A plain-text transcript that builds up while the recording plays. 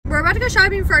about to go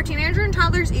shopping for our teenager and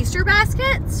toddler's Easter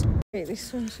baskets. Okay, these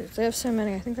swimsuits, they have so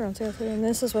many. I think they're on sale too. And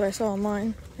this is what I saw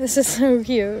online. This is so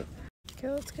cute. Okay,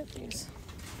 let's get these.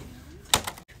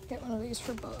 Get one of these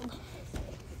for Bub.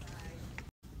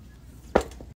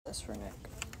 This for Nick.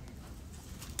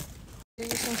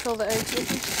 These until the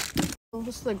eggs. Oh,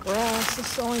 this is the grass. This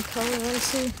is the only color I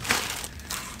see.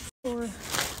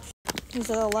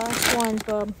 These are the last ones,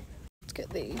 Bub. Let's get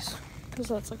these because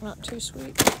that's like not too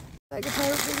sweet. Bag of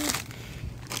Hello Kitty.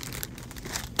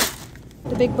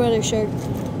 The Big Brother shirt.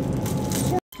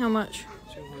 How much?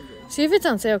 200. See if it's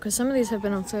on sale because some of these have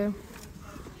been on sale.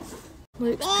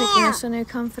 Luke's picking us a new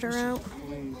comforter out.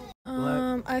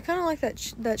 I kind of like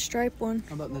that stripe one.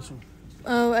 How about this one?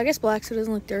 Oh, I guess black so it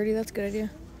doesn't look dirty. That's a good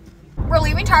idea. We're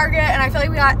leaving Target and I feel like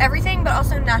we got everything but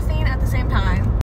also nothing at the same time.